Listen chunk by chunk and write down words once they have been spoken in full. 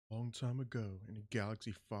long time ago in a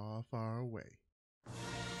galaxy far, far away.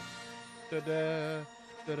 Da-da,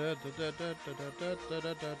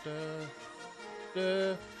 da-da-da-da-da-da-da-da-da-da.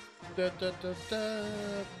 Da, da-da-da-da.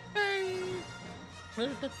 Hey.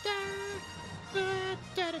 Da-da-da-da.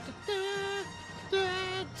 Da-da-da-da.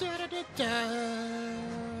 Da-da-da-da.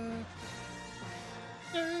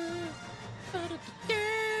 Da-da-da-da.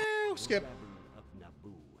 Skip. Of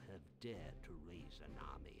Naboo have dared to raise an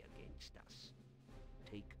army against us.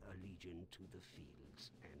 Take a legion to the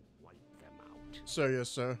fields and wipe them out. Sir, yes,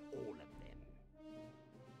 sir. All of them.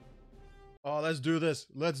 Oh, let's do this.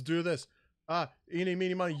 Let's do this. Eeny,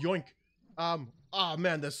 meeny, miny, yoink.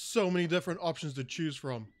 Man, there's so many different options to choose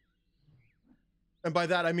from. And by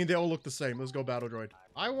that, I mean they all look the same. Let's go, Battle Droid.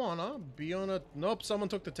 I wanna be on a... Nope, someone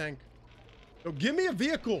took the tank. No, give me a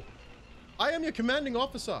vehicle. I am your commanding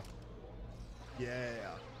officer.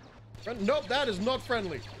 Yeah. Nope, that is not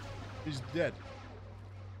friendly. He's dead.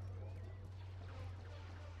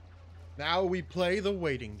 Now we play the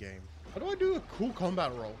waiting game. How do I do a cool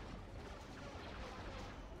combat roll?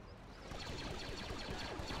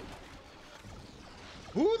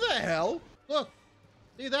 Who the hell? Look,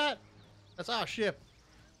 see that? That's our ship.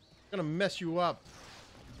 It's gonna mess you up.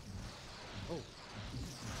 Oh.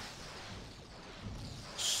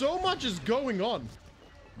 So much is going on.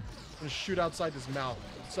 I'm gonna shoot outside this mouth.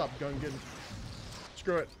 What's up, Gungan?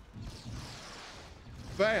 Screw it.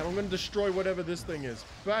 Bam! I'm gonna destroy whatever this thing is.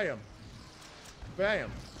 Bam!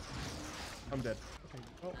 Bam! I'm dead. Okay.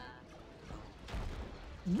 Oh.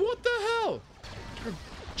 What the hell?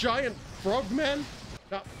 Giant frogman?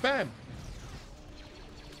 Now, bam!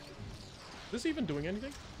 Is this even doing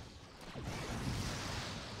anything?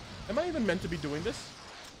 Am I even meant to be doing this?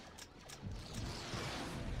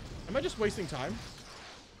 Am I just wasting time?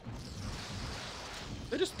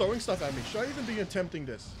 They're just throwing stuff at me. Should I even be attempting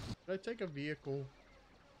this? Should I take a vehicle?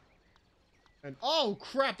 And oh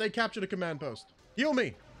crap, they captured a command post. Heal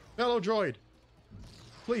me, fellow droid.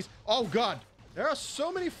 Please. Oh god. There are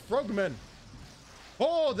so many frogmen.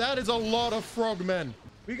 Oh, that is a lot of frogmen.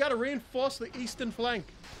 We gotta reinforce the eastern flank.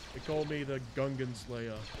 They call me the Gungan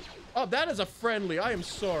Slayer. Oh, that is a friendly. I am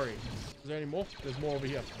sorry. Is there any more? There's more over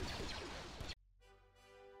here.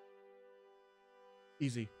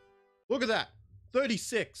 Easy. Look at that.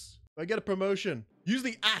 36. I get a promotion. Use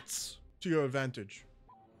the ats to your advantage.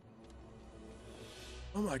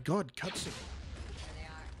 Oh my god, cutscene.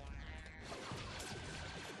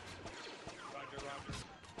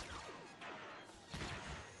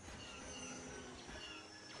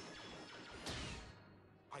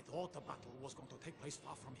 I thought the battle was going to take place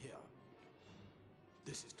far from here.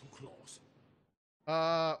 This is too close.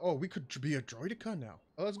 Oh, we could be a droidica now.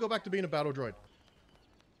 Oh, let's go back to being a battle droid.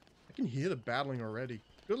 I can hear the battling already.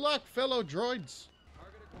 Good luck, fellow droids.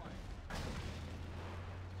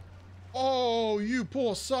 Oh, you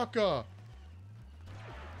poor sucker.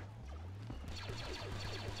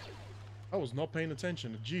 I was not paying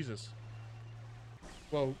attention. Jesus.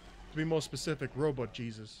 Well, to be more specific, robot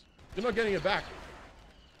Jesus. You're not getting it back.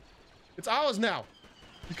 It's ours now.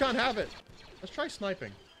 You can't have it. Let's try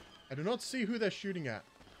sniping. I do not see who they're shooting at.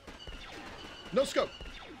 No scope.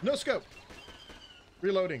 No scope.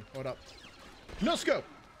 Reloading. Hold up. No scope.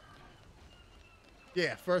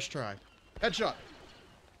 Yeah, first try. Headshot.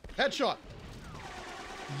 Headshot.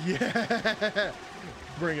 Yeah.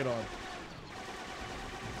 Bring it on.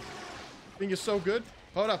 Think you're so good?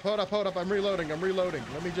 Hold up, hold up, hold up. I'm reloading. I'm reloading.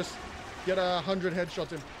 Let me just get 100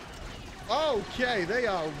 headshots in. Okay, they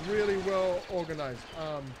are really well organized.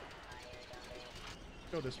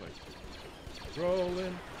 Go this way.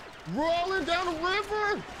 Rolling. Rolling down the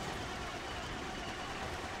river!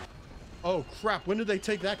 Oh, crap. When did they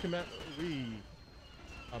take that command? We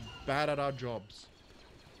are bad at our jobs.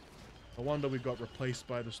 No wonder we got replaced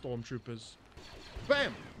by the stormtroopers.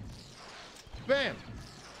 Bam! Bam!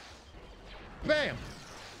 Bam!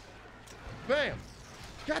 Bam!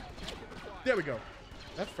 God! There we go.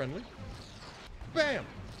 That's friendly. Bam!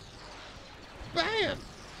 Bam!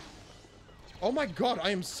 Oh my god, I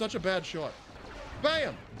am such a bad shot.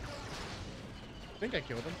 Bam! I think I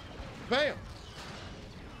killed him. Bam!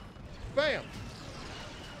 Bam!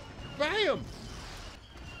 Bam!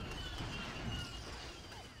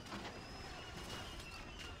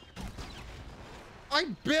 I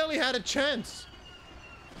barely had a chance.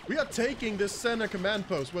 We are taking this center command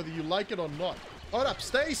post, whether you like it or not. Hold up,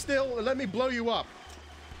 stay still and let me blow you up.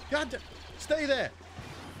 God damn, stay there.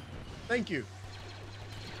 Thank you.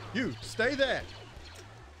 You, stay there.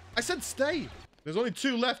 I said stay. There's only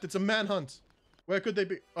 2 left. It's a manhunt. Where could they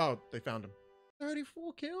be? Oh, they found him.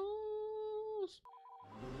 34 kills.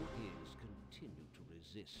 The Wookiees continue to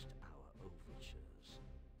resist our overtures.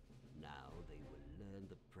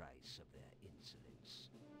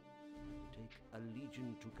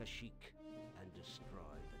 Legion to Kashyyyk and destroy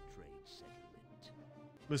the trade settlement.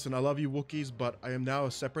 Listen, I love you Wookiees, but I am now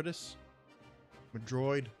a separatist. I'm a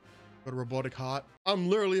droid. Got a robotic heart. I'm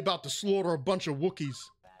literally about to slaughter a bunch of Wookiees.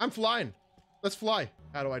 I'm flying. Let's fly.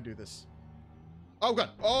 How do I do this? Oh god.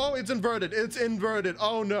 Oh, it's inverted. It's inverted.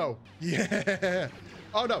 Oh no. Yeah.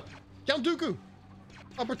 Oh no. Count Dooku.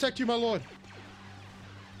 I'll protect you, my lord.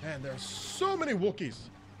 Man, there are so many Wookiees.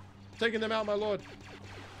 Taking them out, my lord.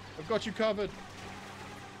 I've got you covered.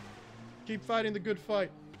 Keep fighting the good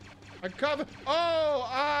fight. I covered. Oh,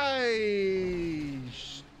 I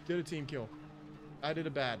did a team kill. I did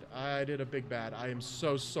a bad. I did a big bad. I am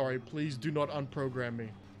so sorry. Please do not unprogram me.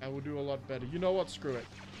 I will do a lot better. You know what? Screw it.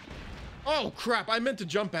 Oh, crap. I meant to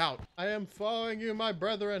jump out. I am following you, my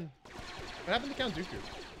brethren. What happened to Count Dooku?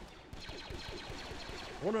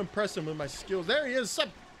 I want to impress him with my skills. There he is. Sup,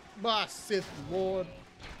 my Sith Lord.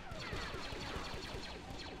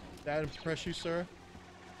 Did that impress you, sir?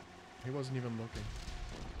 He wasn't even looking.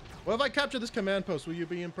 Well, if I capture this command post, will you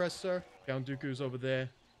be impressed, sir? Count Dooku's over there.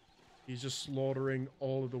 He's just slaughtering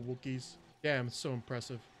all of the Wookiees. Damn, it's so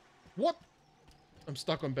impressive. What? I'm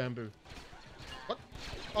stuck on bamboo. What?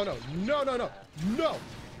 Oh, no. No, no, no. No!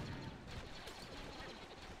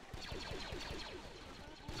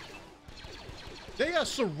 They are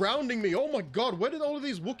surrounding me. Oh, my God. Where did all of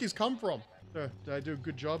these Wookiees come from? Sir, did I do a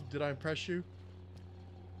good job? Did I impress you?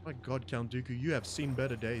 My God, Count Dooku, you have seen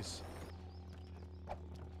better days.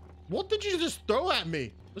 What did you just throw at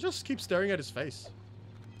me? Let's just keep staring at his face.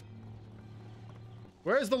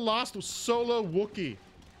 Where is the last solo Wookiee?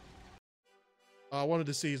 I wanted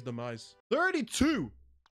to see his demise. 32!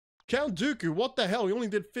 Count Dooku, what the hell? He only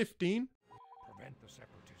did 15? Prevent the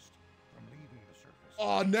Separatists from leaving the surface.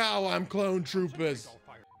 Oh, now I'm clone troopers.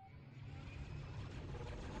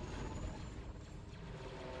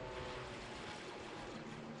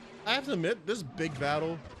 I have to admit, this big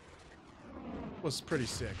battle was pretty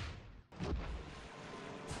sick.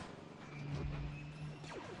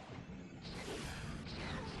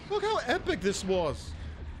 Look how epic this was.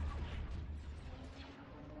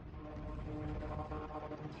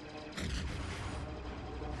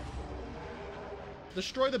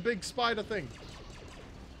 Destroy the big spider thing.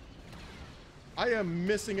 I am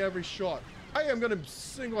missing every shot. I am going to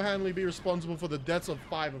single-handedly be responsible for the deaths of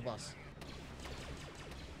 5 of us.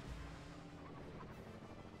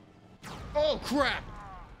 Oh, crap!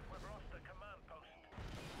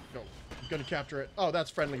 No, I'm gonna capture it. Oh, that's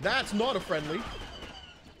friendly. That's not a friendly.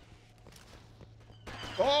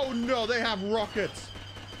 Oh, no, they have rockets.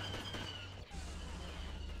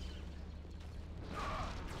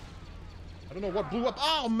 I don't know what blew up.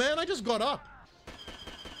 Oh, man, I just got up.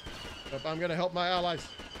 Yep, I'm gonna help my allies.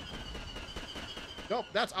 Nope,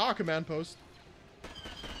 that's our command post.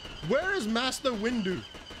 Where is Master Windu?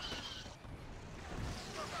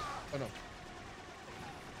 Oh, no.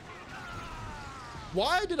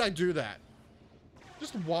 Why did I do that?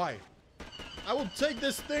 Just why? I will take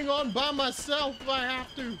this thing on by myself if I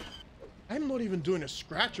have to. I'm not even doing a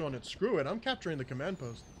scratch on it. Screw it. I'm capturing the command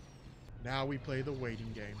post. Now we play the waiting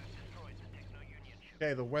game.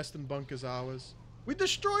 Okay, the western bunker's ours. We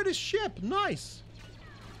destroyed his ship. Nice.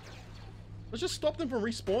 Let's just stop them from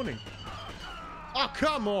respawning. Oh,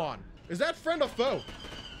 come on. Is that friend or foe?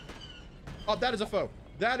 Oh, that is a foe.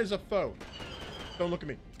 That is a foe. Don't look at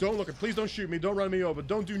me. Don't look at me. Please don't shoot me. Don't run me over.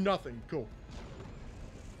 Don't do nothing. Cool.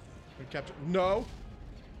 Capture. No.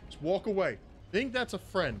 Just walk away. Think that's a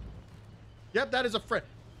friend. Yep, that is a friend.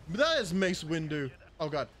 That is Mace Windu. Oh,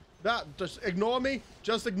 God. That, just ignore me.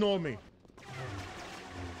 Just ignore me.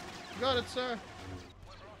 Got it, sir.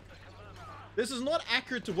 This is not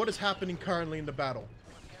accurate to what is happening currently in the battle.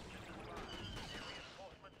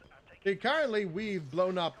 Okay, currently, we've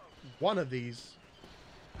blown up one of these.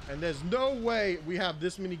 And there's no way we have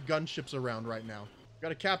this many gunships around right now.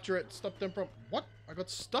 Gotta capture it, stop them from... What? I got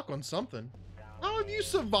stuck on something. How have you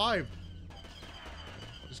survived?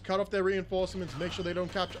 Just cut off their reinforcements, make sure they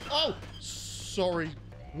don't capture... Oh! Sorry.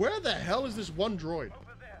 Where the hell is this one droid?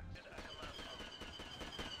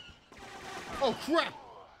 Oh, crap!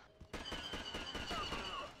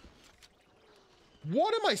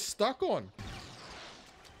 What am I stuck on?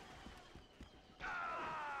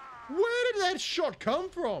 Where did that shot come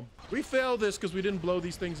from? We failed this because we didn't blow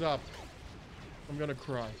these things up. I'm gonna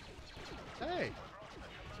cry. Hey.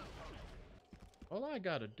 All I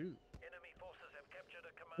gotta do.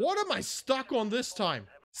 What am I stuck on this time?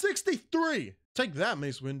 63! Take that,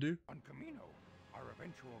 Mace Windu. On Camino, our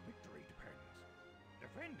eventual victory depends.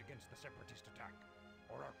 Defend against the Separatist attack,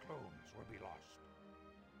 or our clones will be lost.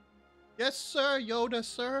 Yes, sir, Yoda,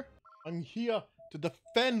 sir. I'm here to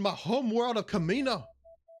defend my home world of Camino.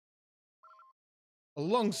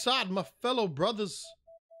 alongside my fellow brothers.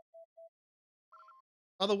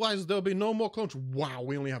 Otherwise, there'll be no more clones. Wow,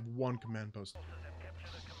 we only have one command post.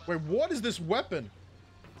 Wait, what is this weapon?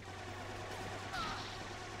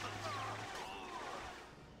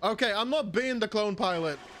 Okay, I'm not being the clone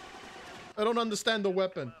pilot. I don't understand the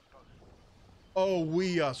weapon. Oh,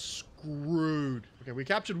 we are screwed. Okay, we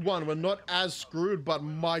captured one. We're not as screwed, but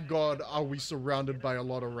my God, are we surrounded by a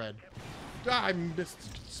lot of red.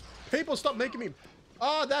 People, stop making me...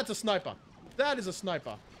 Oh, that's a sniper. That is a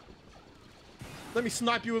sniper. Let me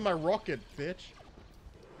snipe you with my rocket, bitch.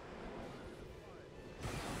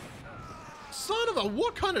 Son of a...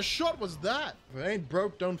 What kind of shot was that? If it ain't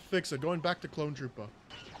broke, don't fix it. Going back to Clone Trooper.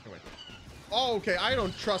 Anyway. Oh, okay. I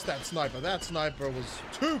don't trust that sniper. That sniper was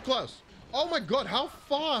too close. Oh my God. How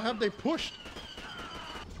far have they pushed?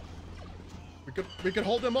 We could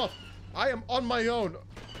hold them off. I am on my own.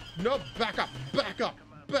 No, back up. Back up.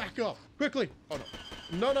 Back up. Quickly. Oh, no.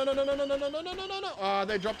 No, no, no, no, no, no, no, no, no, no, no, no, no. Ah,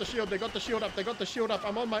 they dropped the shield. They got the shield up. They got the shield up.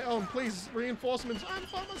 I'm on my own. Please, reinforcements. I'm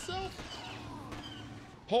by myself.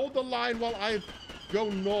 Hold the line while I go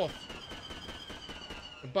north.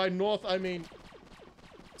 By north, I mean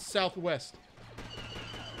southwest.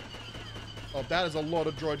 Oh, that is a lot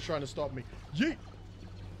of droids trying to stop me. Yeet!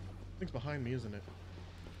 Thing's behind me, isn't it?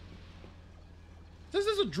 There's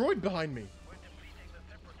a droid behind me.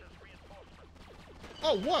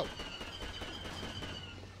 Oh, whoa!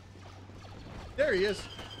 There he is.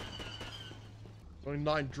 Only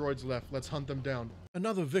 9 droids left. Let's hunt them down.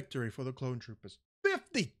 Another victory for the clone troopers.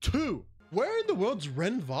 52! Where in the world's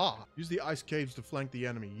Renvar? Use the ice caves to flank the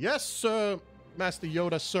enemy. Yes, sir, Master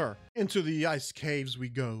Yoda, sir. Into the ice caves we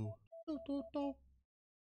go.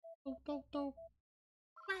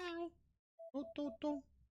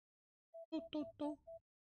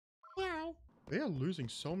 They are losing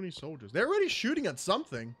so many soldiers. They're already shooting at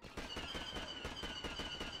something.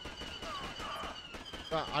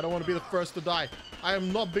 I don't want to be the first to die. I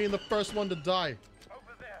am not being the first one to die.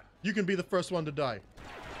 You can be the first one to die.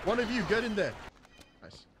 One of you, get in there.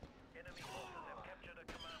 Nice.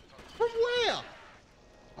 From where?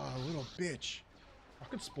 Oh, little bitch. I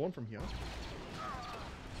could spawn from here.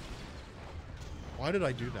 Why did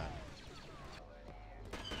I do that?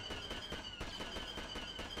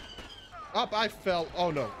 Up, I fell. Oh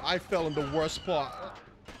no, I fell in the worst spot.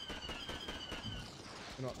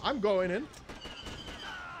 You know, I'm going in.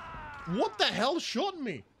 What the hell shot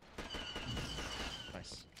me?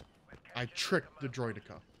 Nice. I tricked the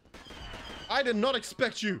droidica. I did not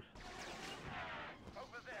expect you.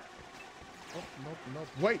 Oh, nope, nope.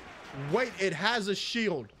 Wait, wait, it has a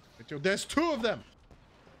shield. There's 2 of them.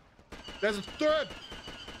 There's a 3rd.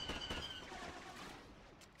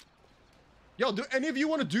 Yo, do any of you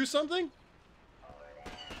want to do something?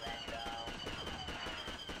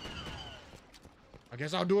 I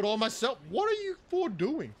guess I'll do it all myself. What are you 4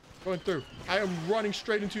 doing? Going through. I am running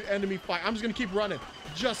straight into enemy fire. I'm just gonna keep running.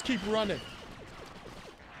 Just keep running.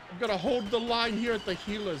 I'm gonna hold the line here at the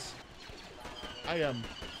healers. I am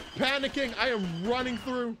panicking. I am running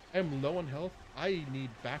through. I am low on health. I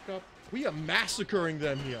need backup. We are massacring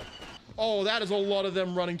them here. Oh, that is a lot of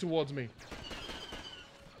them running towards me.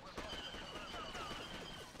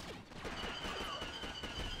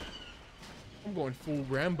 I'm going full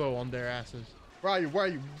Rambo on their asses. Where are you? Where are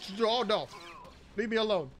you? Oh, no. Leave me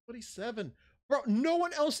alone. 47. Bro, no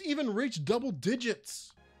one else even reached double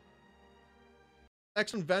digits.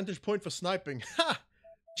 Excellent vantage point for sniping. Ha!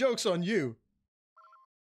 Joke's on you.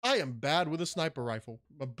 I am bad with a sniper rifle.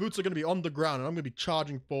 My boots are going to be on the ground and I'm going to be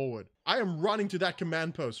charging forward. I am running to that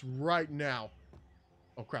command post right now.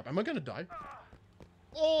 Oh, crap. Am I going to die?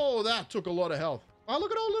 Oh, that took a lot of health. Oh,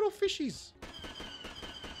 look at all little fishies.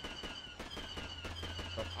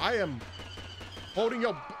 Oh, I am holding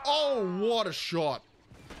your... Oh, what a shot.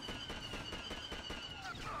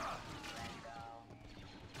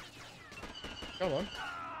 Come on.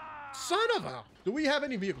 Son of a... Do we have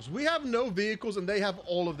any vehicles? We have no vehicles and they have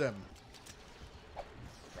all of them.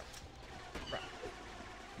 Crap.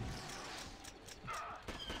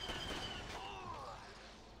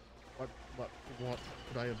 What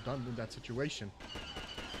could I have done in that situation?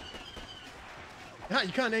 Ah,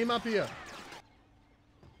 you can't aim up here.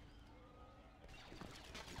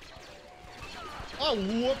 Oh,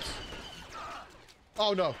 whoops.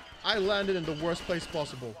 Oh, no. I landed in the worst place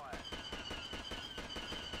possible.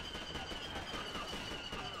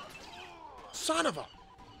 Son of a...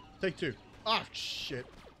 Take 2. Ah, shit.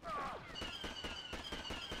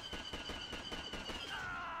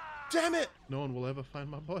 Damn it! No one will ever find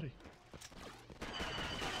my body.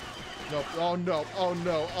 Nope. Oh, no. Oh,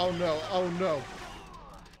 no. Oh, no. Oh, no.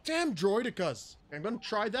 Damn droidicas. I'm gonna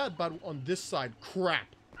try that, but on this side. Crap.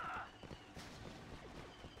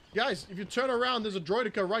 Guys, if you turn around, there's a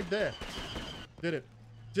droidica right there. Did it.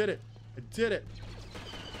 Did it. I did it.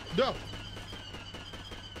 No.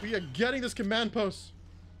 We are getting this command post.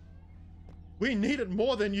 We need it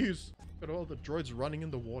more than use. Look at all the droids running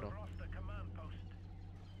in the water.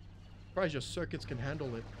 Surprised your circuits can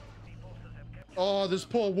handle it. Oh, this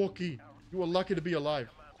poor Wookiee. You were lucky to be alive.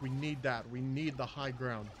 We need that. We need the high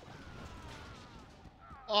ground.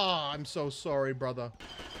 Oh, I'm so sorry, brother.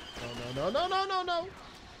 No, no, no, no, no, no, no.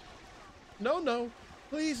 No, no.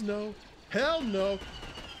 Please, no. Hell no.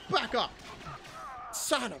 Back up.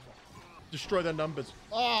 Son of a. Destroy their numbers.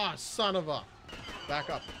 Ah, oh, son of a. Back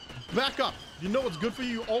up. Back up. You know what's good for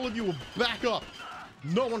you? All of you will back up.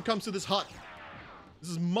 No one comes to this hut. This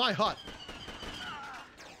is my hut.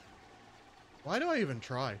 Why do I even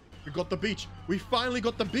try? We got the beach. We finally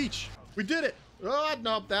got the beach. We did it. Oh,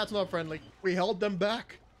 no, that's not friendly. We held them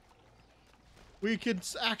back. We could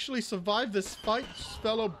actually survive this fight,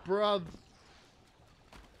 fellow bruv.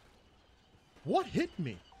 What hit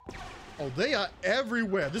me? Oh, they are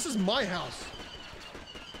everywhere. This is my house.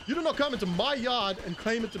 You do not come into my yard and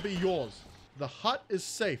claim it to be yours. The hut is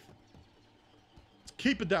safe. Let's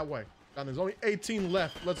keep it that way. And there's only 18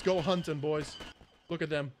 left. Let's go hunting, boys. Look at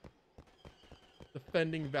them.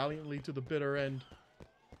 Defending valiantly to the bitter end.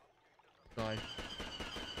 Die.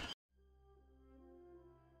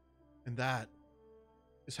 And that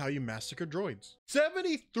is how you massacre droids.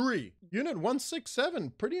 73. Unit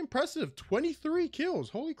 167. Pretty impressive. 23 kills.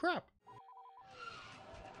 Holy crap.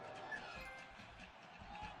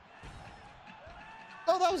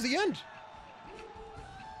 Oh, that was the end.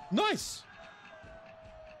 Nice.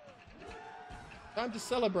 Time to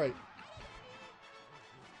celebrate.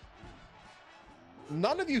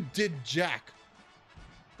 None of you did jack.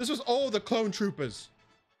 This was all the clone troopers.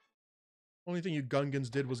 Only thing you Gungans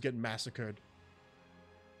did was get massacred.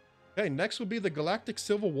 Okay, next will be the Galactic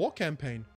Civil War campaign.